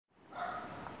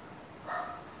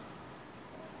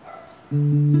It's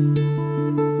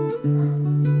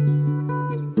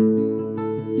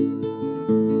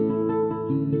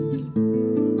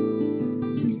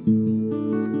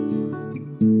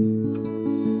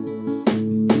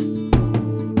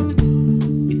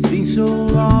been so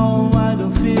long, I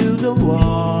don't feel the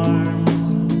warmth,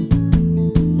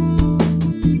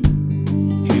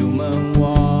 human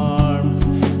warmth,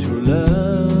 true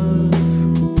love.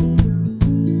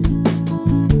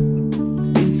 It's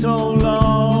been so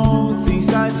long since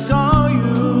I saw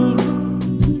you.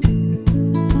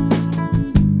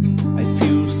 I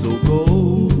feel so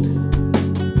cold.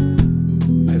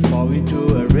 I fall into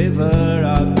a river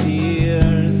of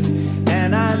tears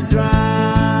and I drown.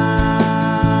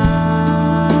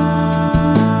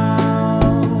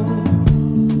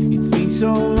 It's been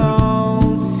so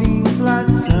long since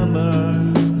last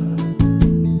summer.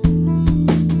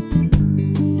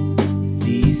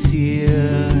 This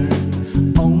year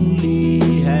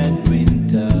only had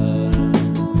winter.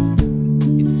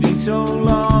 It's been so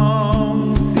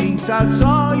long since I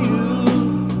saw you.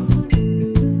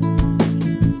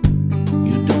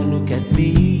 You don't look at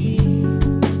me.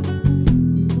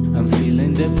 I'm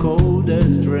feeling the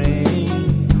coldest rain,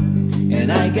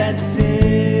 and I get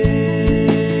sick.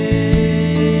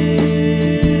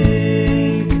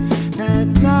 At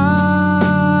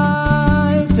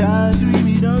night I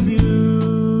dream of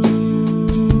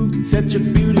you, such a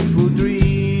beautiful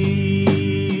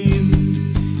dream.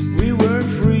 We were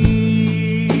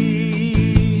free,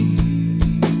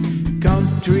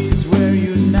 countries were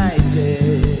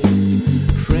united,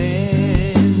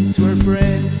 friends were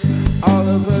friends, all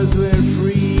of us were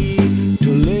free to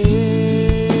live.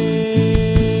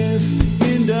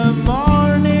 In the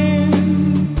morning,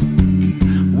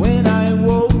 when I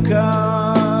woke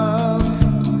up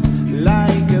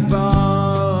like a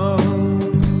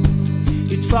bomb,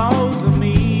 it falls on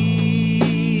me,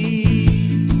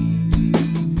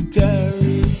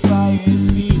 terrifying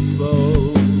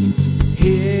people,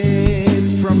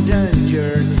 hid from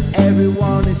danger,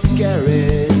 everyone is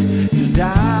scared to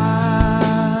die.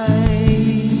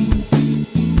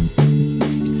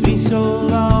 It's been so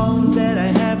long that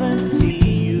I haven't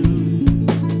seen you,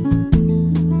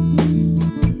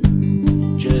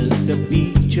 just a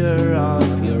picture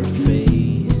of your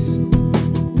face.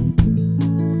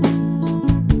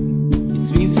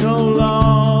 It's been so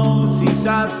long since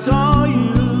I saw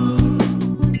you,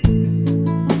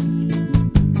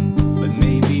 but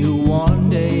maybe one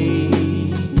day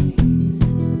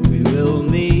we will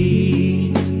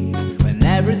meet when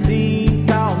everything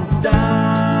calms down.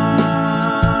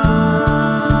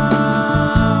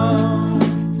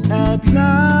 At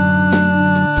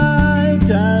night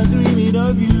I dream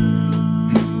of you,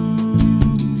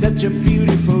 such a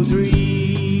beautiful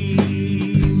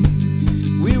dream.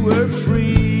 We were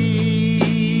free,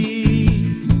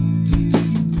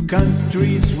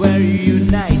 countries were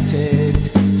united,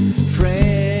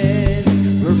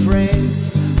 friends were friends,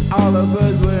 all of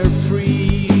us were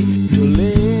free to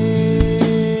live.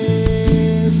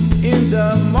 In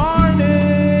the morning,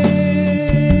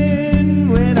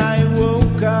 when I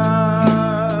woke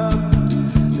up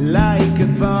like a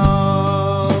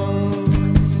bomb,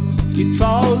 it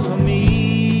falls on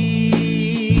me,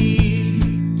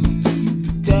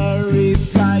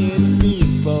 terrifying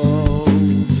people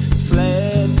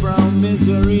fled from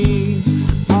misery,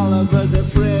 all of us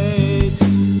afraid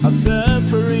of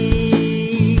suffering.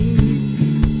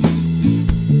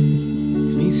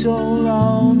 It's been so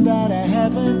long that I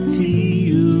haven't seen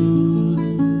you.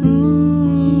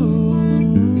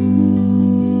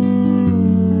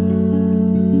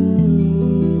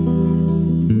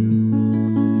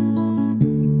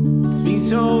 It's been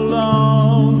so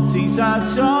long since I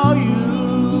saw you.